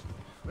outs.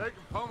 They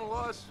can pummel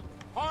us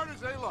hard as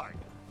they like.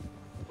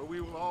 But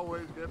we will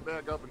always get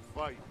back up and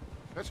fight.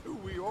 That's who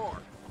we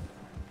are.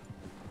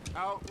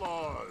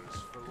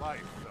 Outlaws for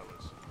life,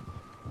 fellas.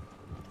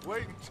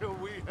 Wait until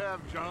we have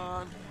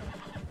John,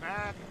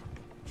 Mac,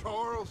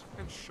 Charles,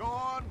 and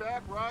Sean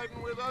back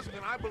riding with us,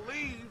 and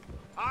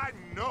I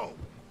know,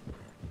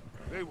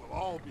 they will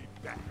all be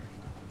back.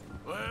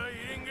 Well,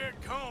 you didn't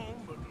get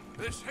Combe, but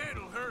this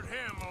hit'll hurt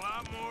him a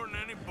lot more than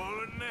any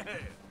bullet in the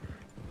head.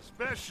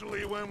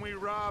 Especially when we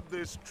rob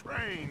this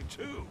train,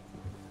 too.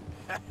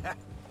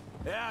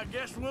 Yeah, I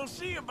guess we'll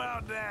see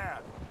about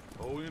that.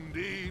 Oh,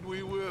 indeed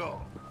we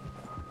will.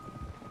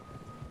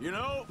 You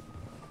know,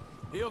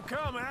 he'll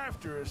come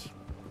after us.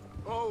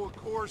 Oh, of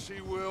course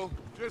he will,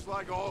 just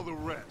like all the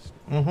rest.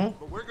 Mm-hmm.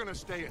 But we're gonna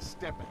stay a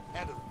step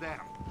ahead of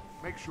them.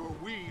 Make sure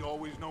we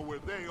always know where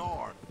they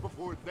are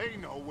before they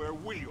know where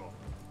we are.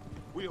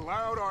 We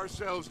allowed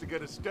ourselves to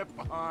get a step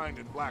behind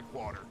in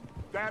Blackwater.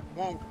 That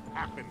won't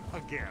happen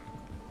again.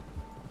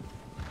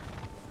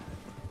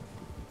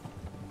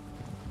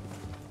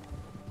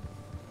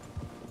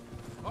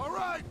 All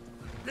right,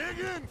 dig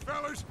in,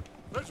 fellas.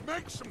 Let's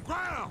make some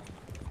ground.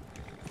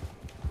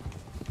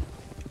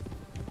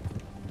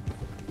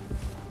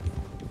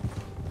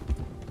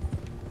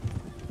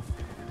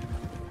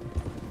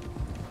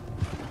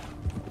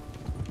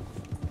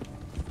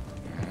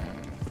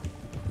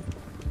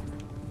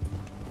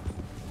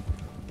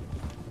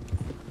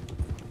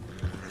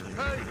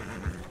 Hey,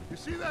 you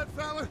see that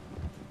fella?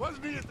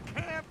 Wasn't he at the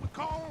camp with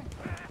Colm?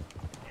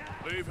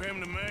 Leave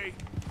him to me.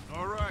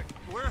 All right,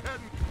 we're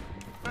heading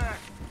back.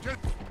 Just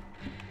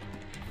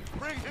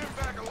bring him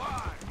back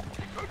alive.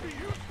 Could be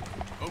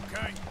useful.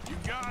 Okay, you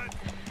got it.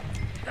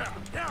 Yeah,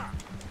 yeah.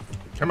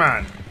 Come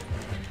on.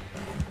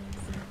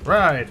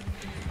 Ride.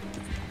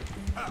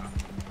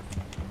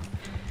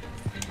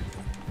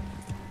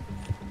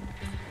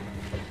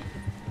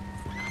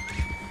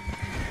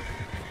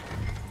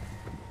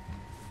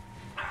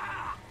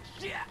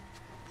 Shit!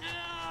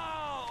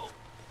 No!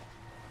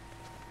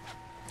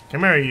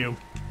 Come here, you.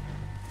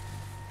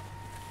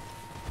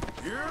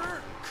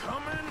 You're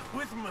coming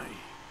with me.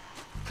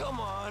 Come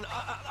on,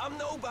 I'm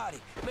nobody,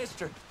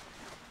 mister.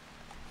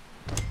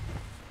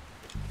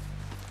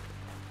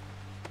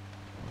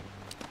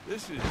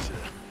 This is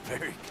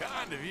very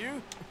kind of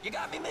you. You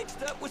got me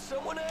mixed up with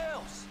someone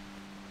else.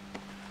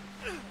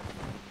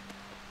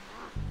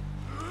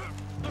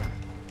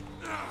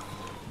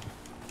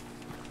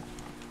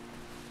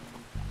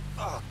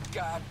 Oh,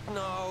 God,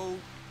 no.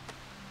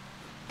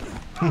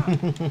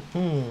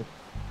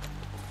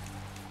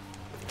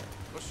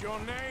 What's your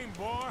name,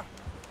 boy?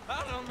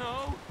 I don't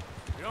know.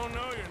 You don't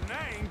know your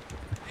name?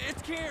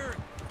 It's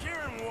Kieran.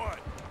 Kieran what?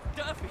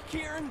 Duffy,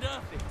 Kieran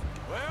Duffy.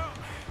 Well,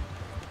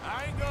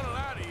 I ain't gonna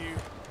lie to you.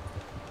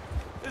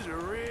 This is a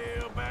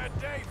real bad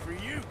day for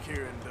you,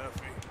 Kieran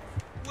Duffy.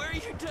 Where are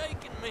you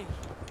taking me?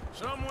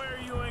 Somewhere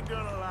you ain't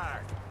gonna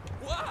like.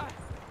 Why?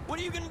 What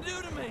are you gonna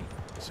do to me?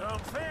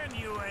 Something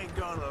you ain't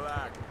gonna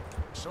like.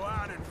 So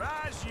I'd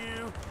advise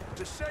you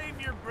to save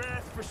your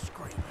breath for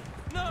screaming.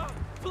 No,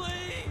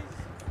 please.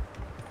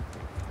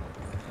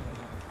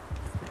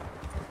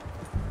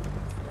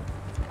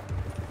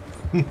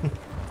 We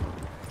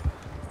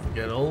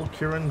got old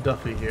Kieran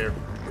Duffy here.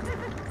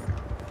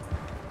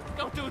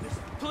 Don't do this,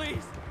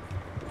 please.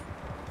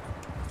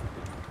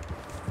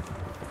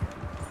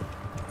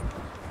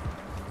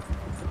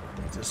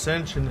 It's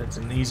Ascension. It's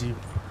an easy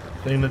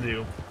thing to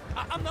do.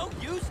 I'm no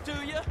use to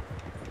you.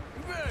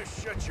 You better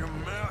shut your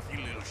mouth, you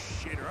little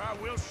shitter. I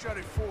will shut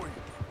it for you.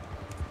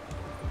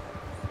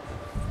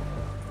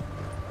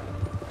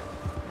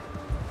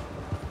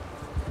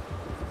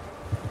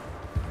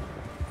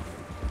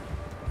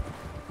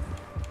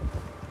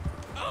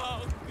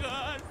 Oh,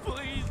 God,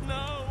 please,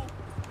 no.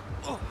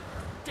 Oh,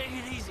 take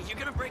it easy. You're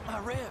gonna break my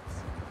ribs.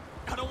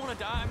 I don't want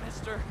to die,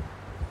 mister.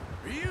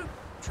 Are you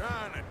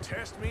trying to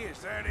test me? Is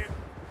that it?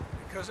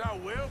 Because I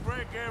will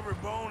break every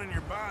bone in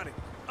your body.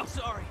 I'm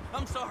sorry.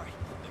 I'm sorry.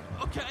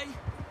 Okay?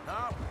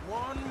 Not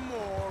one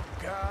more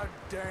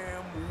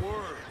goddamn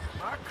word.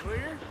 Am I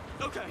clear?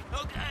 Okay,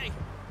 okay.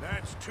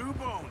 That's 2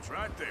 bones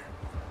right there.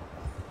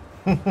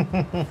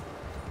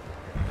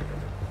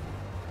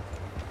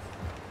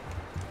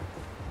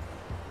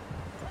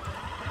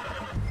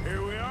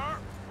 Here we are,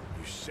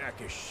 you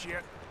sack of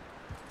shit.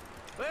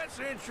 Let's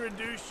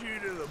introduce you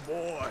to the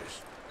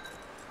boys.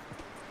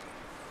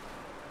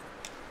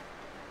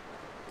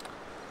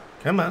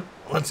 Come on,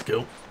 let's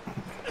go.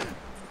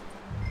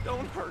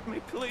 Don't hurt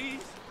me,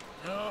 please.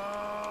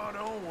 Oh,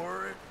 don't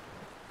worry.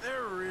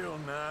 They're real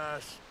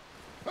nice.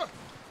 Huh,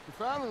 you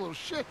found a little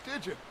shit,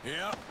 did you?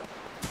 Yep.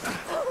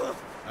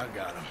 I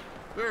got him.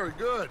 Very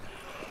good.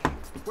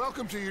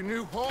 Welcome to your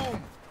new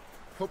home.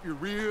 Hope you're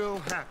real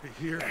happy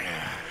here.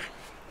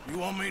 You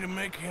want me to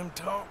make him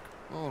talk?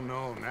 Oh,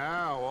 no,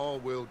 now all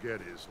we'll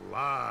get is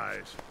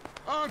lies.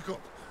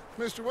 Uncle,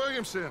 Mr.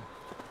 Williamson,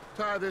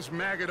 tie this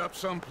maggot up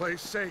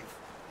someplace safe.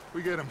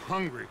 We get him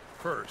hungry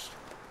first.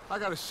 I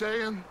got a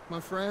saying,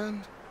 my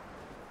friend.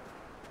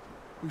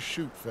 We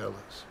shoot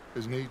fellas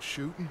as need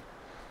shooting,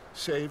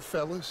 save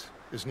fellas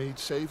is need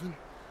saving,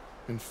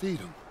 and feed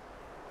 'em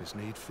is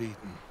need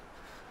feeding.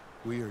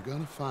 We are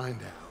gonna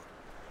find out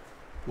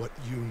what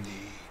you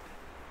need.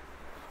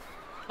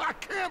 I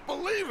can't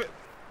believe it!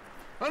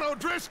 An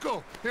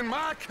O'Driscoll in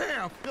my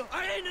camp!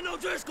 I ain't an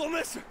O'Driscoll,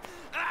 mister!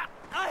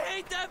 I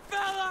hate that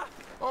fella!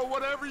 Oh,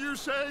 whatever you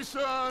say,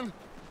 son.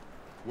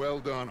 Well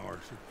done,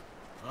 Arthur.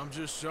 I'm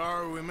just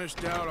sorry we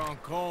missed out on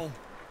Cole.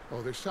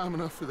 Oh, there's time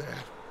enough for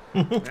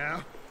that.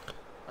 Now,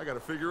 I gotta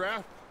figure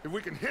out if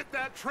we can hit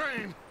that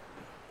train.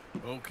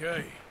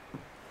 Okay.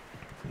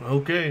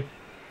 Okay.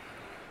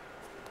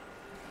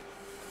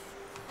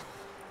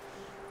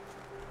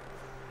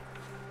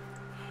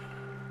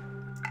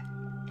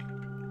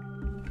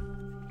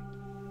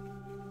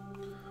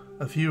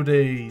 A few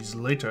days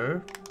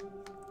later.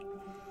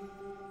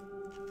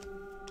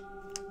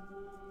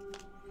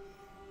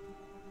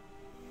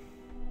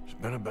 It's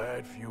been a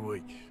bad few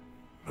weeks,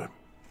 but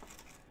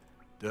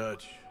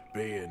Dutch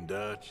being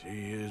Dutch,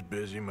 he is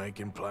busy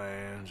making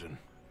plans, and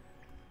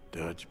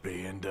Dutch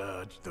being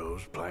Dutch,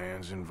 those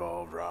plans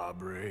involve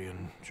robbery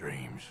and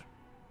dreams.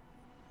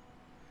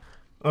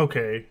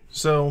 Okay,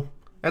 so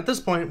at this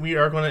point we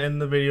are going to end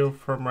the video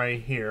from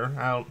right here.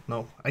 I don't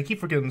know. I keep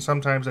forgetting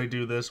sometimes I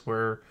do this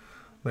where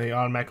they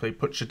automatically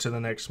put you to the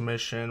next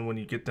mission when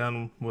you get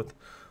done with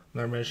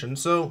their mission.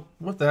 So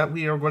with that,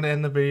 we are going to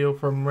end the video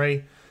from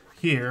right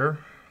here,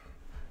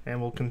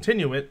 and we'll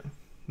continue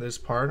this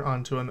part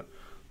onto an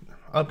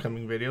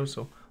upcoming video.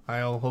 So I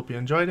hope you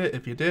enjoyed it.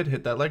 If you did,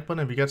 hit that like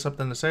button. If you got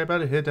something to say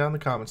about it, hit it down in the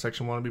comment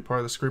section. Want to be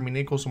part of the Screaming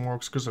Eagles for more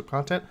exclusive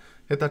content?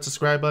 Hit that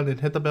subscribe button and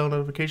hit the bell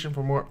notification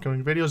for more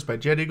upcoming videos by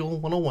Jet Eagle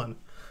 101.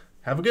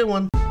 Have a good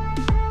one.